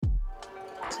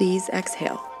Please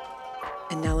exhale.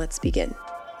 And now let's begin.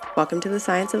 Welcome to the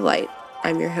Science of Light.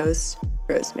 I'm your host,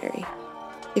 Rosemary.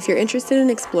 If you're interested in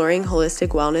exploring holistic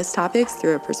wellness topics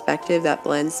through a perspective that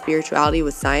blends spirituality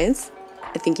with science,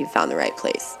 I think you've found the right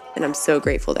place, and I'm so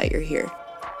grateful that you're here.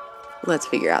 Let's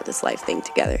figure out this life thing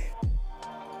together.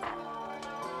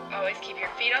 Always keep your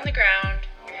feet on the ground,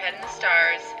 your head in the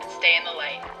stars, and stay in the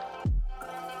light.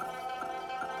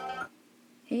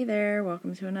 Hey there,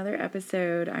 welcome to another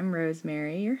episode. I'm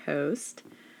Rosemary, your host.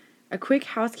 A quick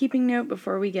housekeeping note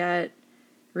before we get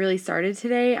really started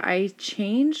today. I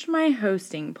changed my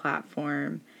hosting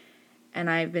platform, and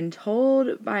I've been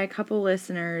told by a couple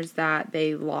listeners that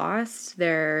they lost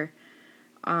their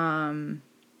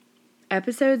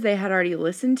episodes they had already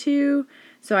listened to.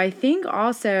 So I think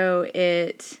also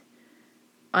it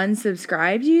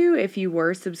unsubscribed you if you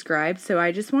were subscribed. So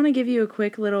I just want to give you a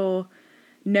quick little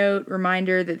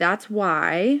reminder that that's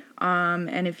why.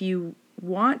 And if you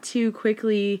want to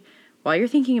quickly, while you're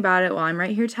thinking about it, while I'm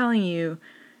right here telling you,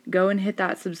 go and hit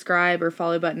that subscribe or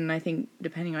follow button. I think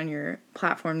depending on your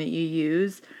platform that you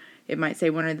use, it might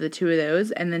say one or the two of those,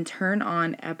 and then turn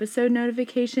on episode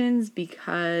notifications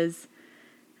because,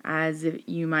 as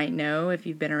you might know, if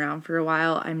you've been around for a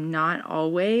while, I'm not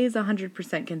always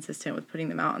 100% consistent with putting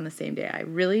them out on the same day. I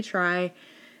really try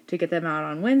to get them out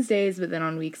on Wednesdays, but then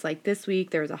on weeks like this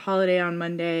week, there was a holiday on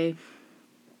Monday,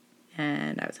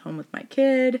 and I was home with my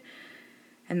kid,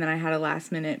 and then I had a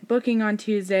last minute booking on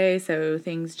Tuesday, so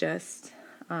things just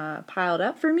piled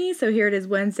up for me. So here it is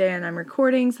Wednesday, and I'm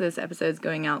recording, so this episode's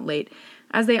going out late,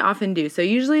 as they often do. So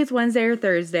usually it's Wednesday or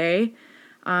Thursday,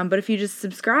 but if you just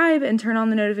subscribe and turn on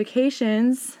the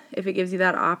notifications, if it gives you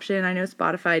that option, I know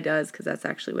Spotify does, because that's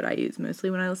actually what I use mostly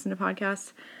when I listen to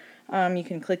podcasts. You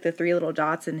can click the three little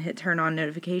dots and hit turn on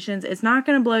notifications. It's not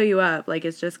going to blow you up.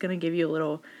 It's just going to give you a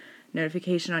little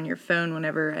notification on your phone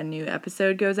whenever a new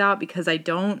episode goes out, because I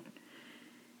don't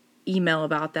email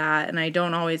about that, and I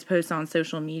don't always post on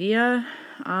social media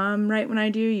right when I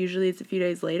do. Usually it's a few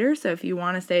days later. So if you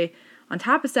want to stay on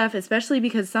top of stuff, especially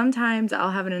because sometimes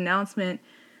I'll have an announcement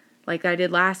like I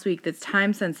did last week that's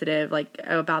time sensitive,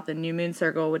 about the new moon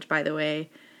circle, which, by the way,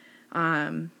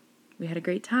 we had a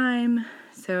great time.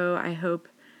 So I hope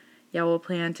y'all will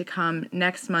plan to come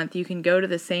next month. You can go to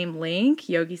the same link,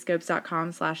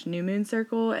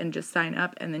 yogiscopes.com/newmoonsircle, and just sign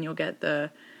up, and then you'll get the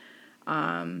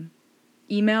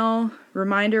email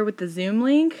reminder with the Zoom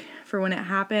link for when it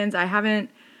happens. I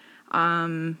haven't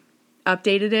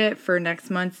updated it for next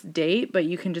month's date, but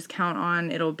you can just count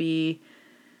on it'll be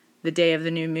the day of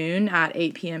the new moon at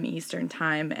 8 p.m. Eastern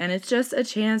time. And it's just a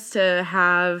chance to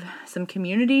have some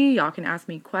community. Y'all can ask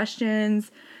me questions.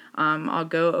 I'll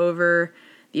go over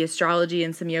the astrology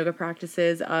and some yoga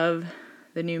practices of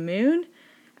the new moon.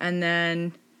 And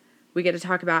then we get to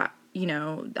talk about,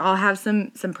 I'll have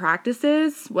some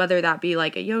practices, whether that be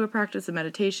like a yoga practice, a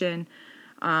meditation,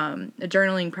 a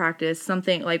journaling practice,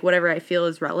 something like whatever I feel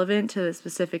is relevant to the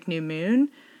specific new moon.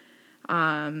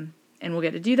 And we'll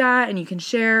get to do that, and you can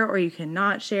share or you can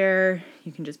not share.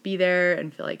 You can just be there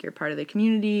and feel like you're part of the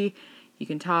community. You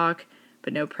can talk,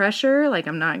 but no pressure.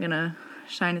 I'm not going to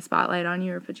shine a spotlight on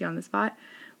you or put you on the spot.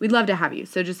 We'd love to have you.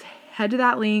 So just head to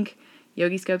that link,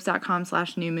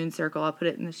 yogiscopes.com/newmoonsircle. I'll put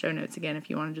it in the show notes again if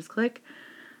you want to just click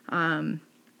and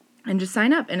just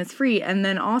sign up, and it's free. And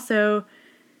then also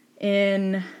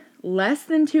in less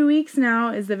than 2 weeks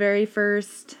now is the very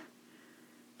first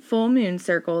full moon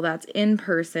circle that's in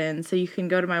person. So you can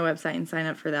go to my website and sign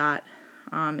up for that.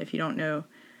 If you don't know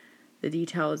the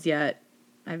details yet,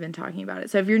 I've been talking about it.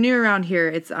 So if you're new around here,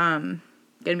 it's going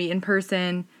to be in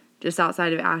person just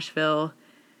outside of Asheville.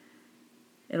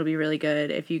 It'll be really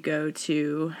good. If you go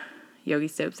to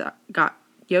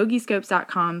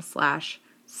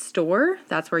yogiscopes.com/store,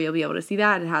 that's where you'll be able to see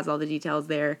that. It has all the details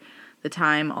there, the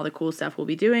time, all the cool stuff we'll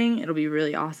be doing. It'll be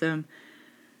really awesome.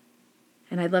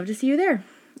 And I'd love to see you there.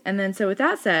 And then, so with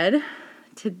that said,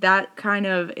 that kind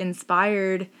of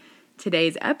inspired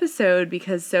today's episode,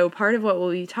 because part of what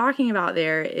we'll be talking about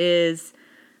there is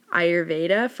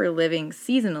Ayurveda for living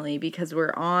seasonally, because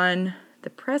we're on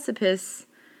the precipice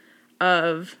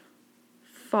of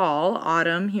fall,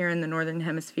 autumn here in the Northern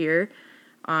Hemisphere,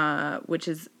 which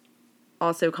is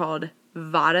also called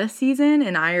Vata season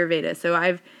in Ayurveda. So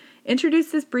I've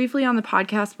introduced this briefly on the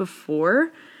podcast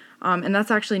before, and that's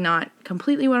actually not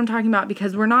completely what I'm talking about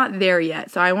because we're not there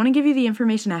yet. So I want to give you the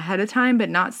information ahead of time, but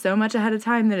not so much ahead of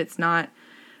time that it's not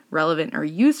relevant or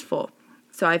useful.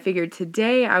 So I figured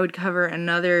today I would cover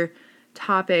another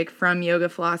topic from yoga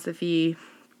philosophy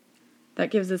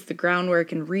that gives us the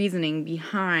groundwork and reasoning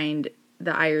behind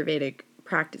the Ayurvedic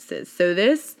practices. So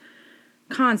this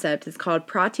concept is called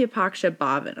Pratipaksha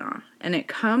Bhavana, and it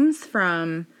comes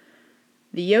from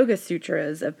the Yoga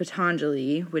Sutras of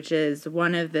Patanjali, which is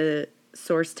one of the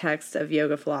source texts of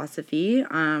yoga philosophy.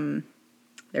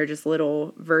 They're just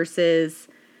little verses.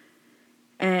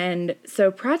 And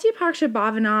so Pratipaksha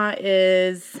Bhavana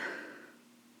is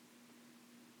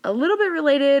a little bit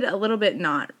related, a little bit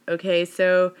not. Okay,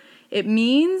 so it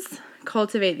means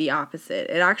cultivate the opposite.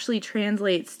 It actually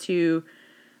translates to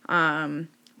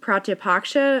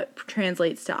Pratipaksha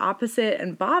translates to opposite,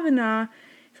 and Bhavana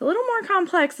is a little more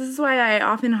complex. This is why I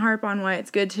often harp on why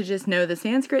it's good to just know the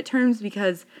Sanskrit terms,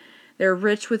 because they're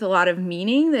rich with a lot of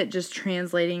meaning that just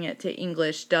translating it to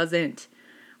English doesn't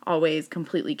always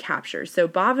completely capture. So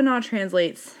Bhavana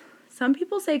translates, some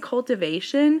people say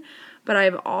cultivation, but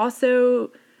I've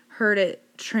also heard it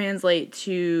translate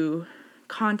to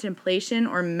contemplation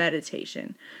or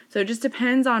meditation. So it just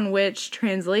depends on which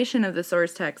translation of the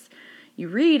source text you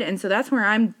read, and so that's where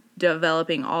I'm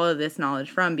developing all of this knowledge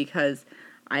from, because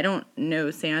I don't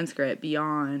know Sanskrit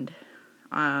beyond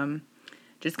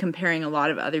just comparing a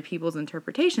lot of other people's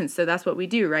interpretations. So that's what we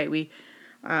do, right? We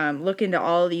look into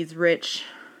all of these rich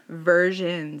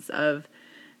versions of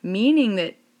meaning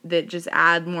that just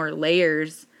add more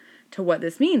layers to what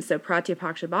this means. So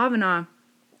Pratipaksha Bhavana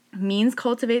means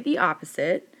cultivate the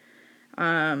opposite,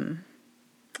 and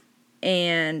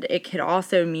it could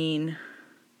also mean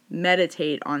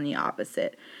meditate on the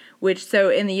opposite, which, so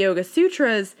in the Yoga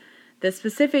Sutras, the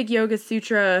specific Yoga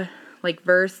Sutra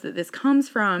verse that this comes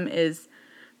from is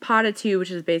Pada 2,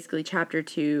 which is basically chapter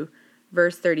 2,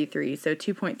 verse 33. So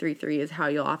 2.33 is how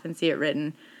you'll often see it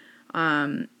written.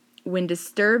 When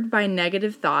disturbed by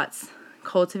negative thoughts,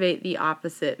 cultivate the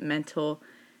opposite mental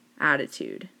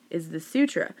attitude is the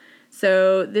sutra.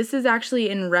 So this is actually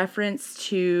in reference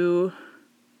to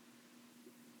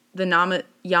the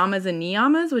yamas and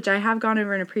niyamas, which I have gone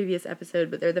over in a previous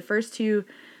episode, but they're the first two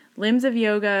limbs of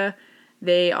yoga.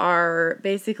 They are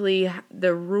basically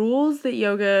the rules that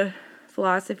yoga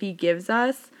philosophy gives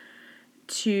us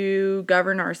to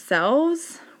govern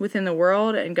ourselves within the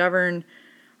world and govern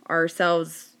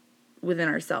ourselves within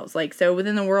ourselves. So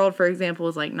within the world, for example,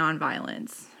 is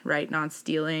nonviolence, right?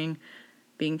 Non-stealing,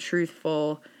 being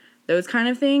truthful, those kind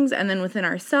of things. And then within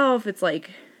ourselves, it's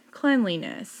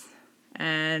cleanliness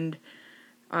and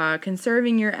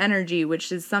conserving your energy,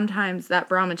 which is sometimes, that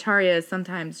brahmacharya is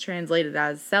sometimes translated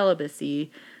as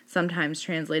celibacy, sometimes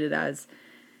translated as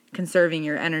conserving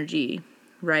your energy,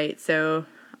 right? So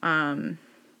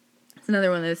it's another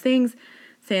one of those things.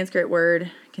 Sanskrit word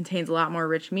contains a lot more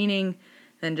rich meaning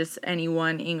than just any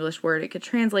one English word it could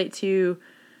translate to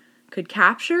could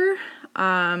capture.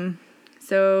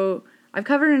 So I've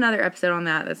covered another episode on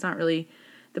that. That's not really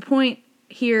the point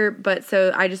here, but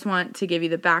so I just want to give you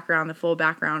the background, the full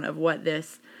background of what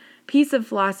this piece of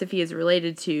philosophy is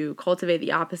related to, cultivate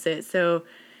the opposite. So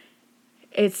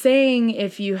it's saying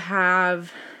if you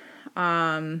have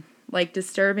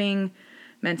disturbing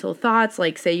mental thoughts,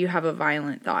 say you have a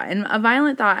violent thought. And a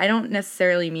violent thought, I don't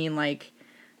necessarily mean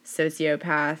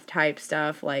sociopath type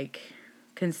stuff,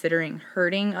 considering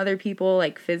hurting other people,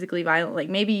 physically violent.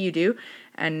 Maybe you do,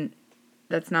 and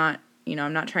that's not,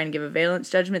 I'm not trying to give a valence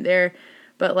judgment there,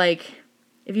 but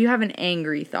if you have an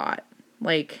angry thought,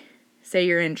 say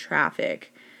you're in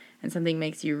traffic and something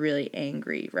makes you really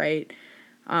angry, right?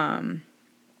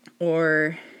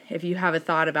 Or if you have a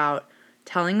thought about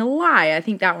telling a lie, I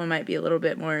think that one might be a little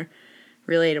bit more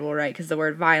relatable, right? Because the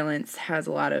word violence has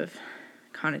a lot of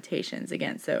connotations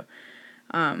again. So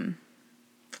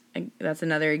that's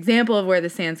another example of where the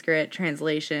Sanskrit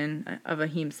translation of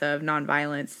ahimsa, of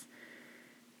nonviolence,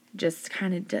 just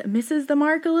kind of misses the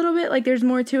mark a little bit. There's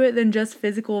more to it than just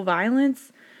physical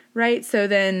violence, right? So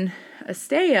then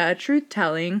asteya,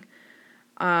 truth-telling,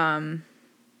 or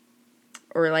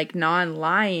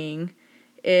non-lying,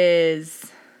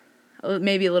 is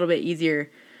maybe a little bit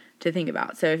easier to think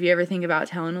about. So if you ever think about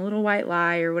telling a little white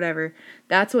lie or whatever,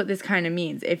 that's what this kind of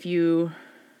means. If you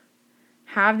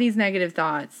have these negative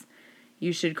thoughts,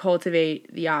 you should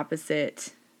cultivate the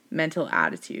opposite mental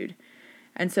attitude.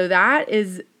 And so that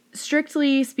is,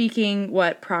 strictly speaking,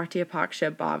 what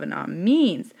Pratipaksha Bhavana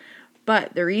means.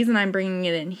 But the reason I'm bringing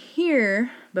it in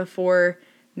here before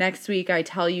next week I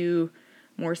tell you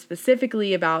more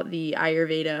specifically about the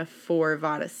Ayurveda for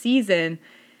Vata season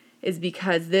is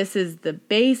because this is the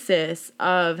basis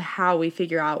of how we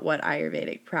figure out what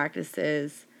Ayurvedic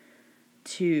practices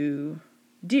to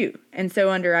do. And so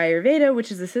under Ayurveda,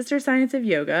 which is the sister science of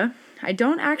yoga, I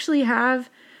don't actually have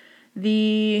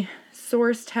the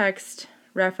source text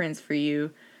reference for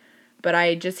you, but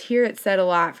I just hear it said a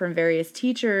lot from various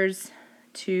teachers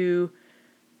to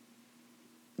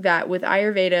that with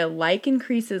Ayurveda, like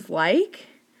increases like,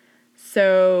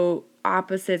 so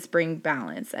opposites bring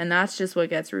balance. And that's just what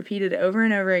gets repeated over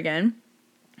and over again.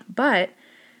 But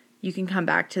you can come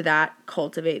back to that,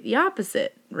 cultivate the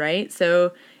opposite, right?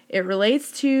 So it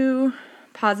relates to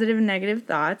positive and negative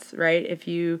thoughts, right? If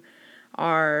you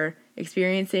are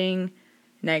experiencing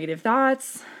negative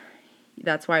thoughts,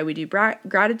 that's why we do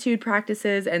gratitude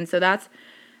practices. And so that's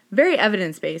very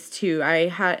evidence-based too. I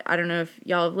don't know if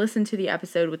y'all have listened to the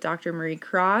episode with Dr. Marie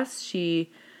Cross.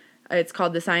 It's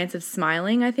called The Science of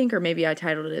Smiling, I think, or maybe I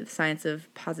titled it The Science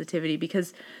of Positivity,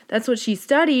 because that's what she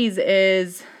studies,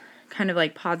 is kind of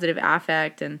like positive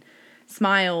affect and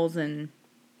smiles and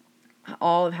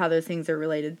all of how those things are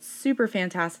related. Super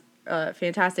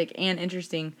fantastic and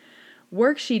interesting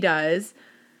work she does.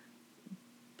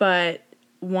 But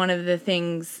one of the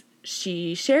things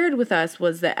she shared with us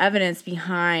was the evidence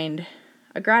behind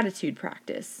a gratitude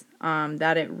practice,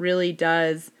 that it really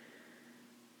does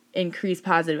increase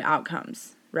positive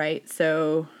outcomes, right?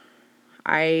 So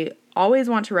I always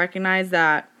want to recognize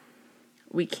that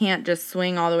we can't just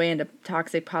swing all the way into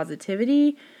toxic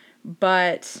positivity,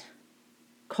 but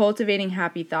cultivating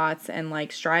happy thoughts and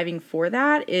like striving for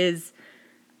that is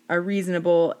a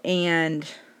reasonable and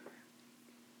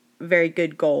very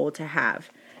good goal to have,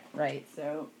 right?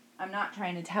 So I'm not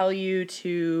trying to tell you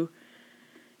to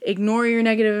ignore your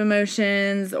negative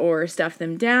emotions or stuff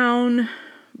them down,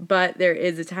 but there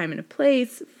is a time and a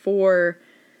place for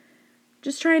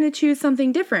just trying to choose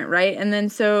something different, right? And then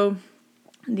so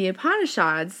the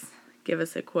Upanishads give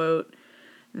us a quote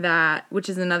which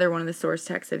is another one of the source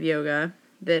texts of yoga,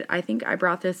 that I think I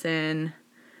brought this in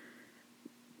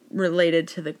related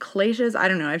to the kleshas. I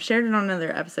don't know. I've shared it on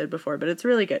another episode before, but it's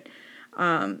really good.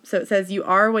 So it says, "You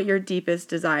are what your deepest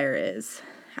desire is.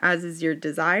 As is your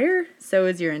desire, so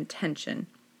is your intention.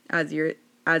 As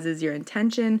is your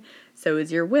intention, so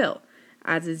is your will.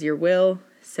 As is your will,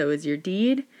 so is your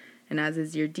deed. And as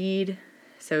is your deed,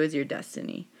 so is your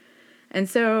destiny." And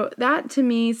so that to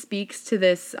me speaks to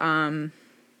this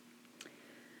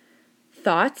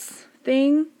thoughts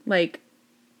thing, like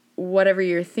whatever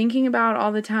you're thinking about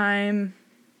all the time,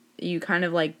 you kind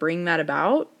of like bring that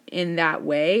about in that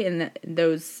way, and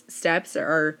those steps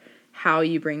are how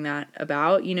you bring that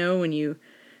about. You know, when you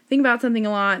think about something a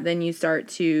lot, then you start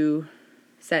to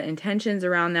set intentions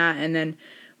around that, and then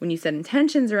when you set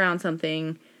intentions around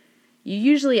something, you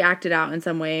usually act it out in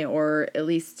some way, or at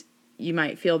least you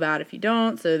might feel bad if you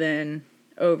don't. So then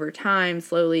over time,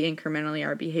 slowly, incrementally,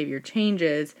 our behavior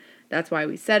changes. That's why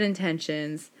we set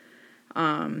intentions,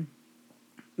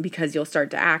 because you'll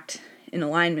start to act in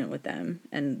alignment with them.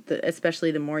 And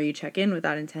especially the more you check in with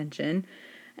that intention.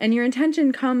 And your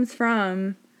intention comes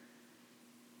from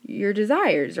your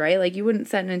desires, right? Like you wouldn't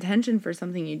set an intention for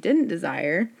something you didn't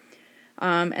desire.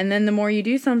 And then the more you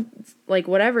do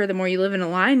the more you live in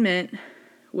alignment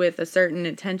with a certain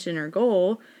intention or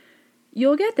goal,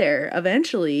 you'll get there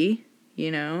eventually.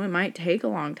 You know, it might take a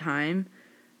long time,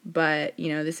 but you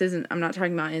know, I'm not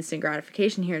talking about instant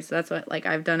gratification here. So that's what, like,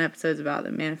 I've done episodes about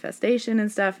the manifestation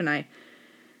and stuff, and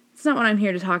it's not what I'm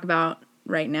here to talk about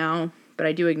right now, but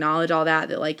I do acknowledge all that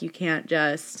like you can't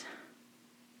just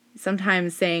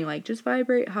sometimes saying like, just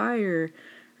vibrate higher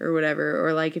or whatever,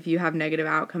 or like if you have negative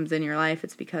outcomes in your life,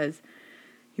 it's because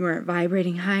you weren't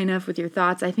vibrating high enough with your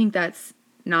thoughts. I think that's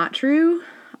not true.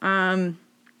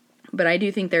 But I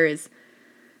do think there is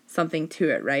something to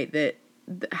it, right? That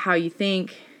how you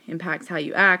think impacts how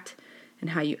you act, and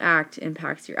how you act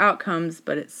impacts your outcomes,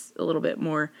 but it's a little bit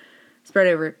more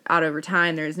spread out over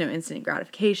time. There is no instant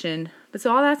gratification. But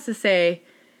so all that's to say,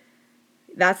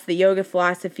 that's the yoga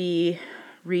philosophy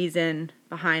reason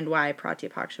behind why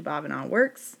Pratipaksha Bhavana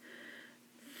works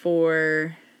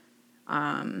for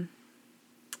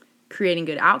creating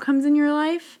good outcomes in your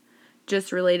life,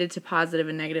 just related to positive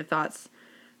and negative thoughts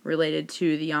related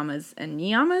to the yamas and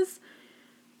niyamas.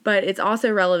 But it's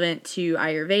also relevant to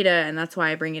Ayurveda, and that's why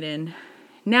I bring it in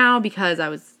now, because I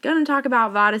was going to talk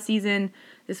about Vata season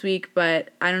this week, but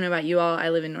I don't know about you all. I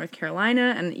live in North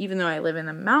Carolina, and even though I live in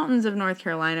the mountains of North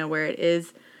Carolina, where it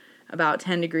is about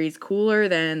 10 degrees cooler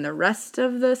than the rest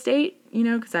of the state, you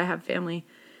know, because I have family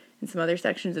in some other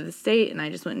sections of the state, and I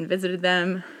just went and visited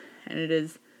them, and it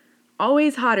is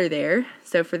always hotter there.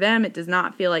 So for them, it does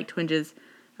not feel like twinges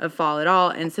of fall at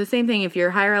all. And so same thing, if you're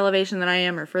higher elevation than I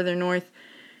am or further north,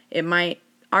 it might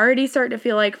already start to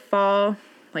feel like fall,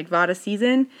 like Vata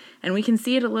season. And we can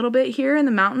see it a little bit here in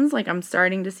the mountains. Like I'm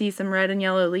starting to see some red and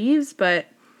yellow leaves, but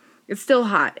it's still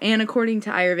hot. And according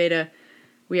to Ayurveda,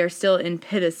 we are still in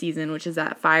Pitta season, which is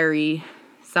that fiery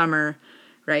summer,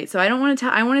 right? So I want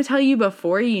to tell you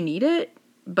before you need it,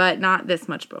 but not this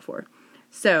much before.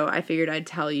 So I figured I'd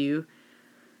tell you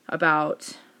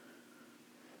about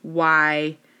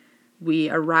why we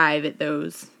arrive at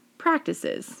those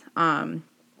practices,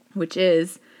 which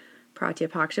is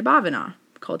Pratipaksha Bhavana,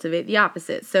 cultivate the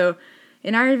opposite. So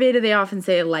in Ayurveda, they often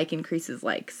say like increases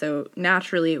like. So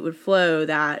naturally, it would flow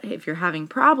that if you're having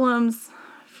problems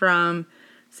from,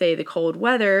 say, the cold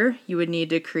weather, you would need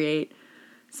to create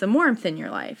some warmth in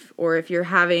your life. Or if you're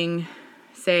having,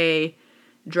 say,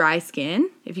 dry skin,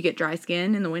 if you get dry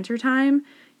skin in the wintertime,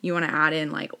 you want to add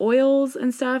in like oils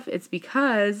and stuff. It's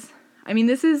because, I mean,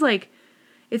 this is like,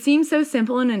 it seems so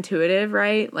simple and intuitive,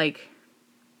 right? Like,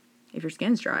 if your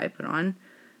skin's dry, put on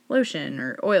lotion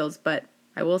or oils. But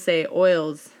I will say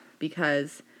oils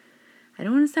because I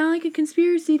don't want to sound like a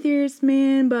conspiracy theorist,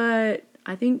 man, but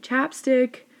I think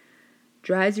chapstick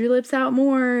dries your lips out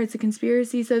more. It's a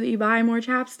conspiracy so that you buy more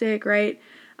chapstick, right?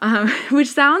 Which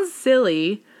sounds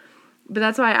silly, but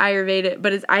that's why Ayurveda,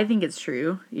 but I think it's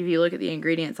true. If you look at the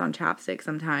ingredients on chapstick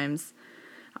sometimes,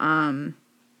 it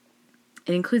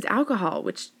includes alcohol,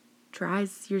 which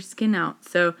dries your skin out.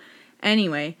 So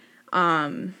anyway,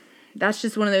 that's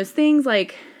just one of those things.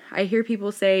 Like, I hear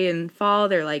people say in fall,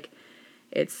 they're like,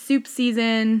 it's soup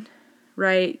season,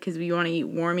 right? Because we want to eat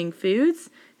warming foods.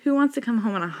 Who wants to come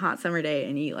home on a hot summer day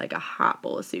and eat like a hot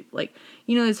bowl of soup? Like,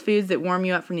 you know, those foods that warm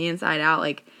you up from the inside out,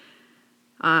 like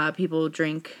people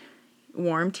drink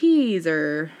warm teas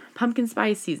or pumpkin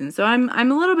spice season. So I'm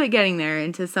a little bit getting there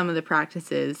into some of the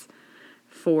practices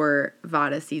for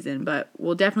Vata season, but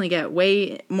we'll definitely get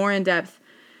way more in depth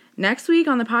next week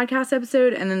on the podcast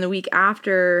episode, and then the week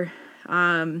after,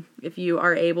 if you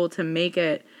are able to make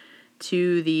it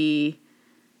to the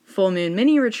full moon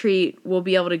mini retreat, we'll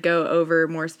be able to go over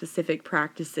more specific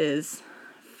practices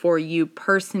for you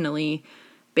personally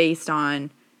based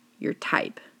on your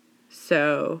type.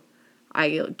 So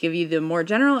I'll give you the more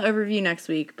general overview next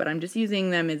week, but I'm just using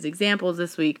them as examples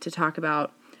this week to talk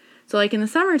about. So like in the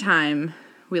summertime,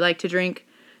 we like to drink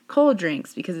cold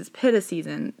drinks because it's Pitta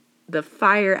season. The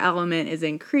fire element is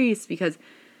increased because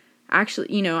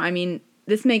actually, you know, I mean,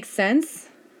 this makes sense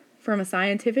from a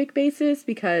scientific basis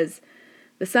because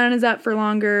the sun is up for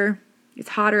longer, it's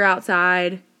hotter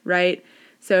outside, right?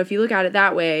 So if you look at it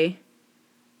that way,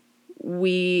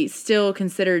 we still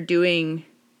consider doing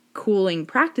cooling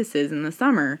practices in the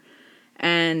summer.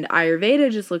 And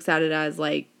Ayurveda just looks at it as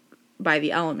like by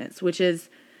the elements, which is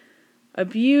a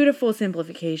beautiful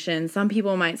simplification. Some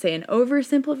people might say an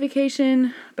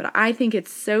oversimplification, but I think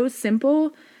it's so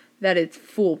simple that it's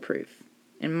foolproof,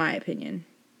 in my opinion.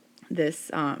 This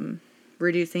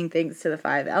reducing things to the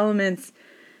 5 elements,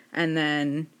 and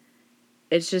then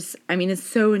it's just, I mean, it's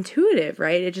so intuitive,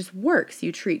 right? It just works.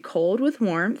 You treat cold with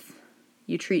warmth,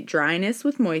 you treat dryness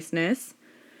with moistness,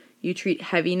 you treat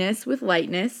heaviness with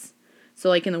lightness. So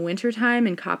like in the wintertime,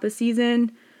 in Kapha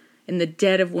season, in the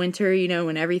dead of winter, you know,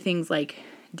 when everything's like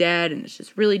dead and it's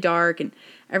just really dark and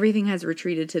everything has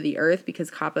retreated to the earth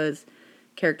because Kapha is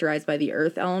characterized by the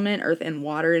earth element, earth and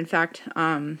water, in fact.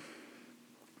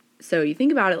 So you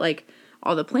think about it, like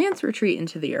all the plants retreat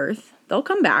into the earth. They'll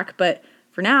come back, but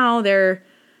for now they're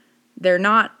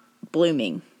not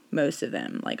blooming, most of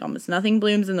them. Like almost nothing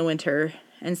blooms in the winter.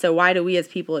 And so why do we as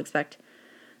people expect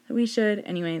that we should?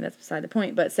 Anyway, that's beside the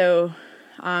point. But so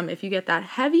if you get that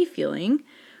heavy feeling,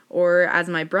 or as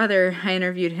my brother, I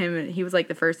interviewed him, he was like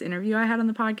the first interview I had on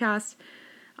the podcast.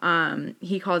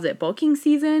 He calls it bulking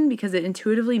season because it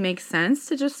intuitively makes sense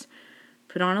to just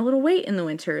put on a little weight in the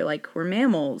winter. Like we're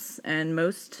mammals, and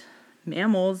most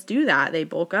mammals do that. They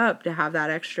bulk up to have that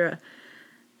extra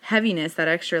heaviness, that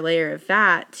extra layer of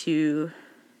fat to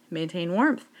maintain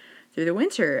warmth through the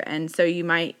winter. And so you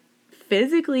might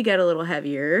physically get a little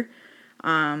heavier,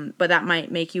 but that might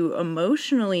make you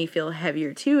emotionally feel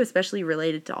heavier too, especially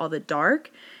related to all the dark.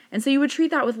 And so you would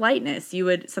treat that with lightness.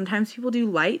 Sometimes people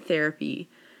do light therapy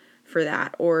for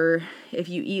that. Or if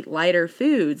you eat lighter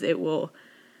foods, it will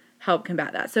help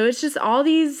combat that. So it's just all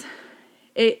these,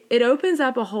 it opens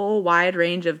up a whole wide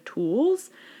range of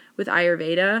tools with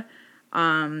Ayurveda.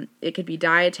 It could be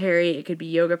dietary, it could be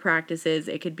yoga practices,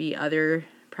 it could be other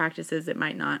practices that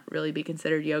might not really be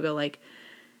considered yoga, like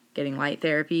getting light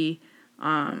therapy.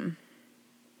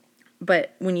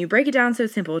 But when you break it down so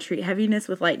simple, treat heaviness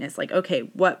with lightness, like, okay,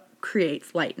 what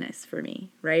creates lightness for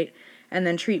me, right? And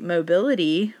then treat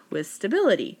mobility with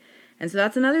stability. And so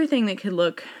that's another thing that could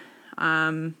look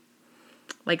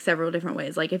like several different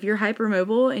ways. Like if you're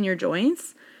hypermobile in your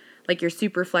joints, like you're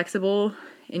super flexible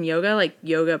in yoga, like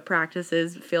yoga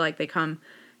practices feel like they come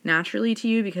naturally to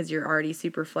you because you're already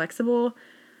super flexible,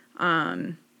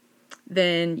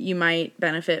 then you might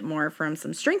benefit more from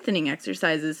some strengthening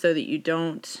exercises so that you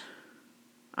don't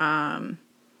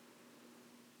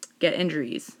get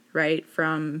injuries, right,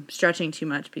 from stretching too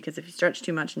much, because if you stretch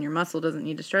too much and your muscle doesn't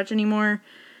need to stretch anymore,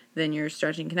 then you're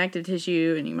stretching connective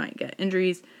tissue and you might get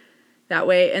injuries that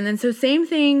way. And then so same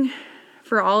thing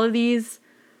for all of these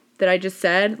that I just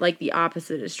said, like the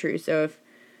opposite is true. So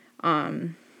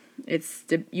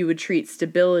if you would treat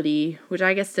stability, which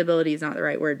I guess stability is not the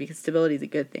right word because stability is a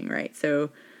good thing, right? So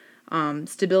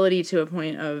stability to a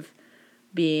point of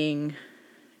being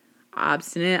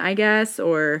obstinate, I guess,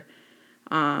 or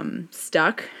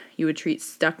stuck. You would treat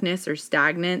stuckness or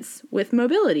stagnance with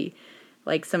mobility,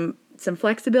 like some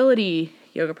flexibility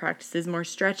yoga practices, more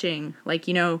stretching, like,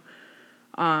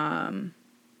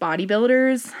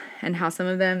 bodybuilders and how some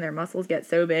of them, their muscles get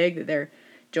so big that their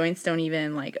joints don't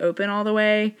even like open all the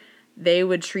way. They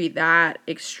would treat that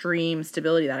extreme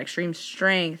stability, that extreme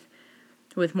strength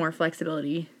with more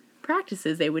flexibility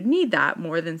practices. They would need that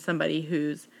more than somebody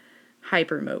who's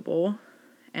hypermobile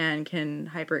and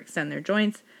can hyperextend their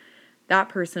joints. That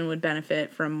person would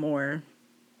benefit from more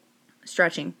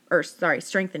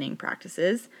strengthening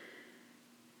practices.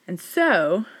 And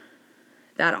so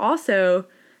that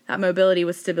mobility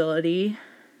with stability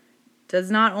does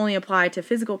not only apply to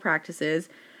physical practices.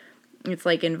 It's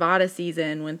like in Vata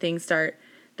season when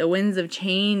the winds of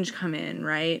change come in,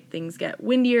 right? Things get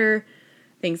windier,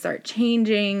 things start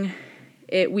changing.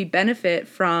 We benefit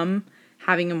from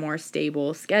having a more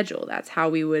stable schedule. That's how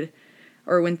we would,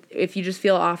 if you just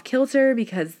feel off kilter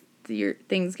because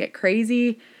things get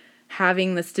crazy,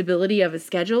 having the stability of a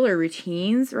schedule or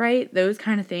routines, right? Those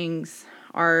kind of things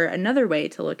are another way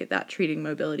to look at that, treating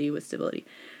mobility with stability.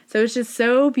 So it's just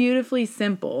so beautifully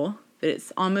simple that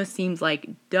it almost seems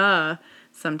like duh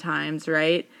sometimes,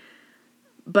 right?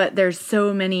 But there's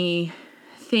so many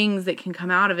things that can come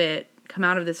out of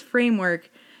this framework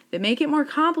that make it more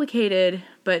complicated,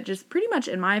 but just pretty much,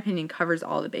 in my opinion, covers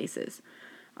all the bases.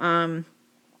 But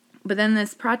then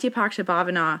this Pratipaksha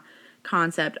Bhavana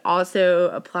concept also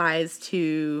applies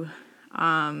to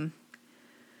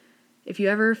if you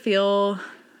ever feel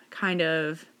kind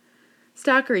of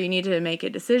stuck or you need to make a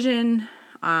decision,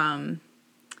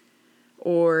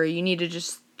 or you need to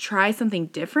just try something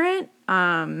different.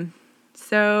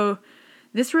 So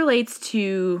this relates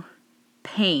to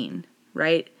pain,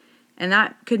 right? And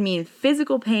that could mean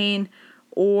physical pain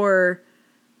or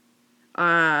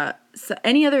so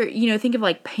any other, think of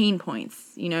like pain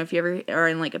points. If you ever are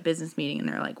in like a business meeting and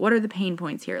they're like, what are the pain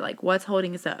points here? Like, what's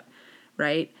holding us up,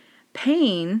 right?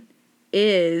 Pain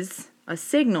is a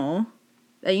signal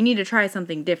that you need to try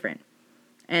something different.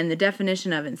 And the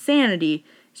definition of insanity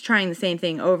is trying the same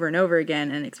thing over and over again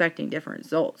and expecting different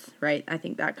results, right? I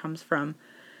think that comes from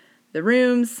the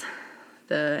rooms,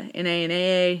 the NA and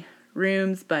AA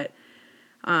rooms, but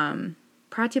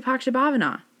Pratipaksha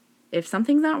Bhavana. If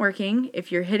something's not working,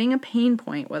 if you're hitting a pain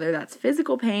point, whether that's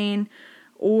physical pain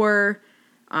or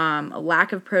a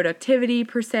lack of productivity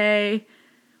per se,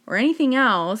 or anything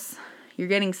else, you're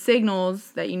getting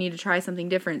signals that you need to try something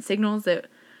different, signals that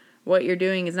what you're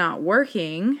doing is not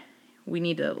working. We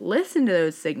need to listen to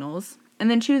those signals and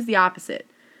then choose the opposite.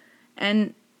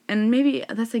 And maybe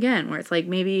that's again where it's like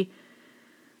maybe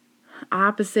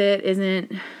opposite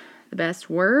isn't the best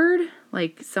word.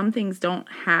 Like some things don't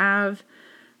have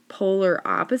polar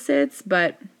opposites,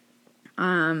 but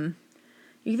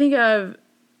you think of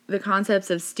the concepts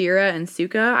of sthira and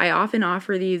sukha. I often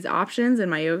offer these options in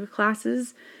my yoga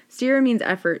classes. Sthira means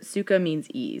effort, sukha means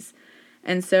ease.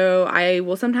 And so I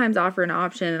will sometimes offer an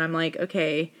option and I'm like,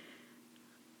 okay,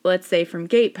 let's say from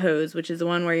gate pose, which is the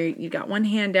one where you've got one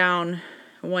hand down,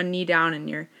 one knee down, and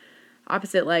your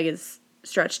opposite leg is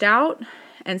stretched out.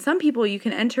 And some people, you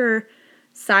can enter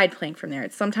side plank from there.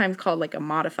 It's sometimes called like a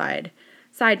modified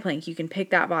side plank. You can pick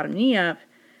that bottom knee up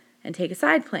and take a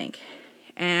side plank.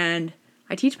 And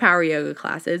I teach power yoga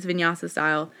classes, vinyasa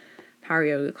style power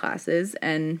yoga classes.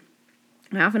 And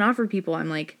I often offer people, I'm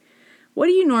like, what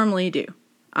do you normally do?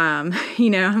 I'm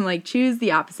like, choose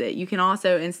the opposite. You can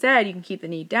also, instead, you can keep the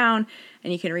knee down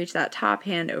and you can reach that top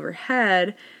hand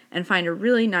overhead and find a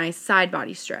really nice side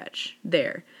body stretch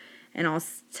there. And I'll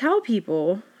tell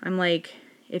people, I'm like,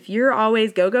 if you're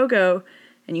always go, go, go,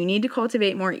 and you need to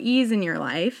cultivate more ease in your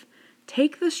life,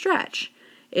 take the stretch.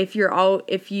 If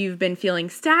you've been feeling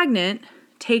stagnant,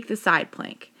 take the side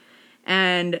plank.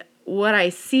 And what I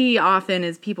see often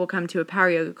is people come to a power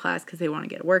yoga class because they want to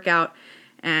get a workout,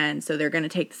 and so they're going to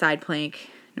take the side plank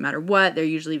no matter what. They're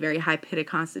usually very high pitta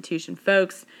constitution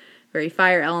folks, very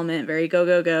fire element, very go,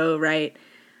 go, go, right?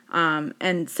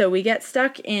 And so we get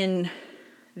stuck in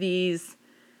these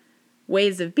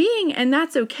ways of being, and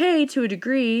that's okay to a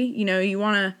degree.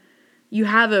 You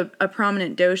have a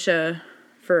prominent dosha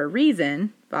for a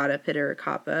reason, Vata, Pitta, or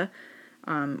Kapha.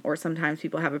 or sometimes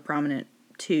people have a prominent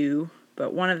 2,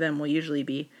 but one of them will usually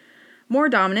be more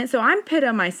dominant. So I'm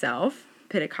Pitta myself,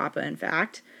 Pitta Kapha, in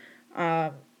fact.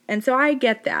 And so I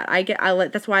get that.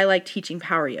 That's why I like teaching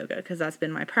power yoga, because that's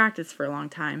been my practice for a long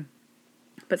time.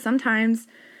 But sometimes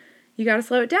you got to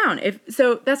slow it down.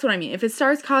 So that's what I mean. If it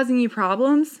starts causing you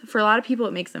problems, for a lot of people,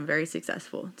 it makes them very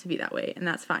successful to be that way, and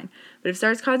that's fine. But if it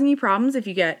starts causing you problems, if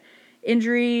you get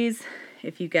injuries,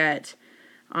 if you get,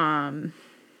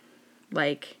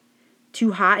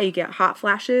 too hot, you get hot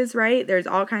flashes, right? There's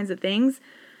all kinds of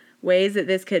ways that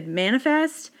this could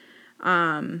manifest.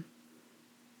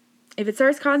 If it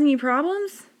starts causing you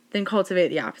problems, then cultivate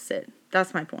the opposite.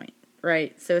 That's my point,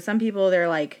 right? So some people, they're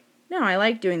like, no, I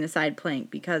like doing the side plank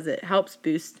because it helps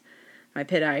boost my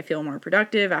pitta. I feel more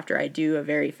productive after I do a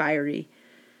very fiery,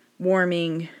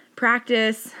 warming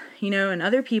practice, and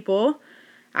other people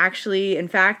actually, in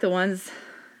fact, the ones,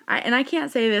 I can't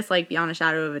say this beyond a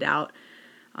shadow of a doubt,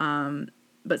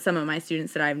 but some of my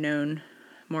students that I've known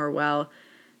more well,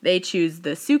 they choose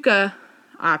the sukha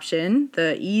option,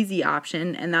 the easy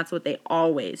option, and that's what they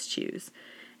always choose.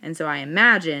 And so I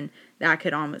imagine that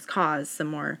could almost cause some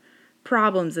more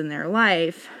problems in their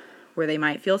life where they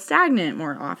might feel stagnant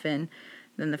more often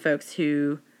than the folks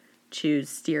who choose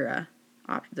sthira,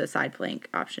 the side plank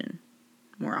option,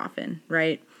 more often,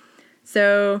 right?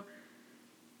 So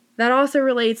that also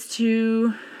relates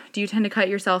to, do you tend to cut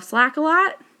yourself slack a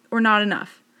lot or not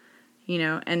enough?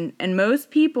 And most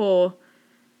people,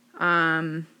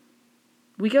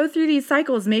 we go through these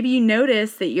cycles. Maybe you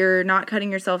notice that you're not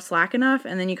cutting yourself slack enough,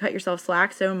 and then you cut yourself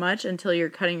slack so much until you're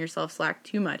cutting yourself slack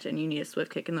too much and you need a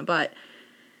swift kick in the butt.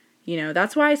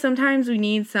 That's why sometimes we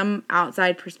need some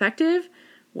outside perspective,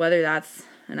 whether that's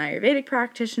an Ayurvedic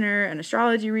practitioner, an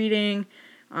astrology reading,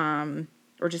 or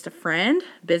just a friend,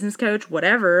 business coach,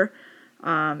 whatever,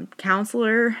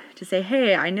 counselor, to say,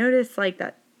 hey, I noticed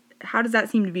that. How does that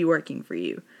seem to be working for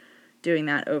you, doing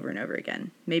that over and over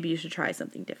again? Maybe you should try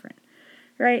something different.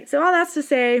 Right, so all that's to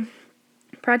say,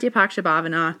 Pratipaksha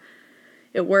Bhavana,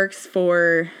 it works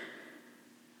for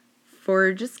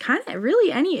just kind of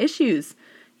really any issues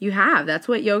you have. That's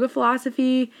what yoga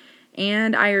philosophy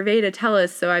and Ayurveda tell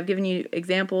us. So I've given you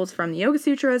examples from the Yoga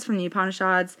Sutras, from the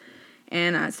Upanishads,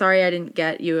 and sorry I didn't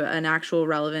get you an actual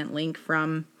relevant link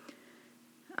from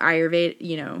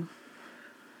Ayurveda,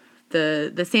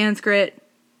 the Sanskrit,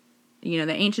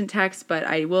 the ancient text, but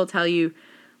I will tell you,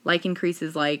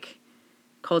 increases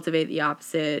cultivate the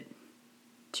opposite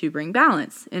to bring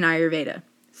balance in Ayurveda.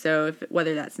 So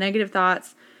whether that's negative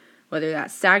thoughts, whether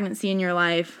that's stagnancy in your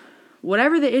life,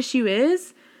 whatever the issue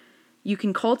is, you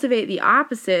can cultivate the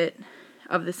opposite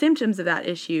of the symptoms of that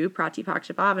issue,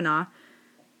 Pratipaksha Bhavana,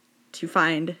 to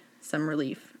find some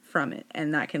relief from it.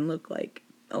 And that can look like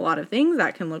a lot of things.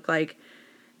 That can look like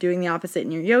doing the opposite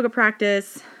in your yoga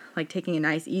practice, like taking a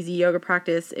nice, easy yoga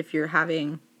practice if you're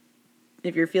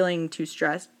feeling too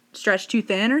stressed, stretched too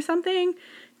thin or something,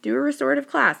 do a restorative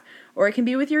class. Or it can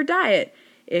be with your diet.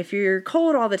 If you're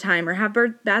cold all the time or have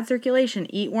bad circulation,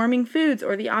 eat warming foods.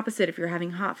 Or the opposite, if you're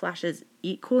having hot flashes,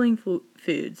 eat cooling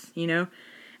foods,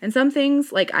 And some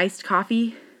things like iced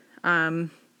coffee are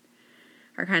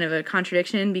kind of a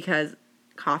contradiction because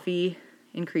coffee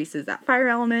increases that fire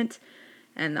element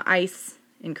and the ice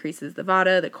increases the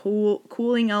vata, the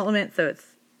cooling element. So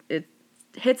it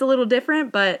hits a little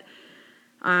different, but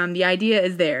the idea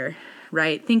is there,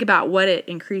 right? Think about what it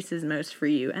increases most for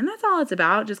you. And that's all it's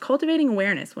about, just cultivating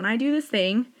awareness. When I do this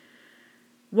thing,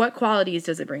 what qualities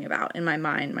does it bring about in my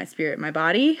mind, my spirit, my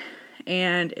body?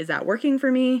 And is that working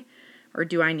for me? Or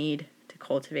do I need to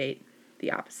cultivate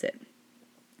the opposite?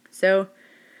 So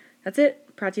that's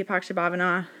it. Pratipaksha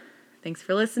Bhavana. Thanks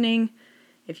for listening.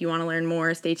 If you want to learn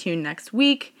more, stay tuned next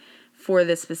week for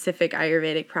the specific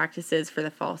Ayurvedic practices for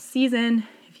the fall season.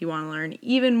 If you want to learn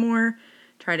even more,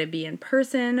 try to be in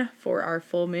person for our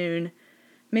full moon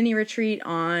mini retreat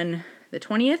on the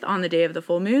 20th, on the day of the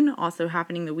full moon, also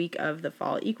happening the week of the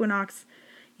fall equinox.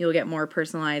 You'll get more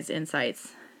personalized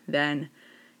insights. Then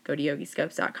go to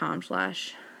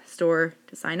yogiscopes.com/store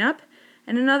to sign up.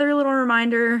 And another little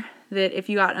reminder that if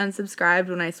you got unsubscribed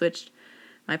when I switched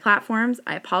my platforms,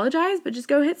 I apologize, but just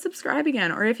go hit subscribe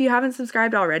again. Or if you haven't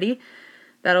subscribed already,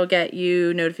 that'll get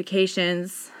you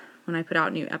notifications when I put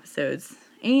out new episodes.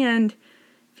 And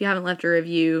if you haven't left a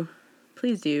review,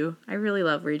 please do. I really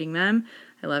love reading them.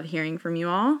 I love hearing from you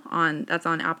all. That's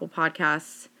on Apple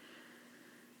Podcasts.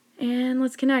 And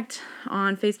let's connect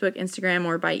on Facebook, Instagram,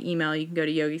 or by email. You can go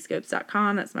to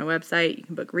yogiscopes.com. That's my website. You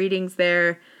can book readings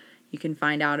there. You can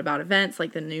find out about events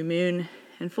like the new moon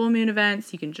and full moon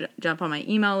events. You can jump on my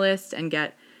email list and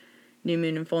get new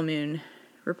moon and full moon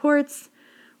reports.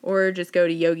 or just go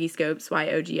to Yogi Scopes,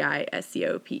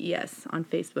 YOGISCOPES, on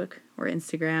Facebook or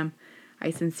Instagram. I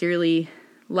sincerely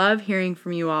love hearing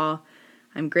from you all.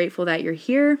 I'm grateful that you're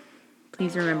here.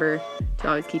 Please remember to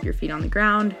always keep your feet on the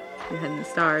ground, your head in the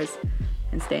stars,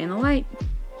 and stay in the light.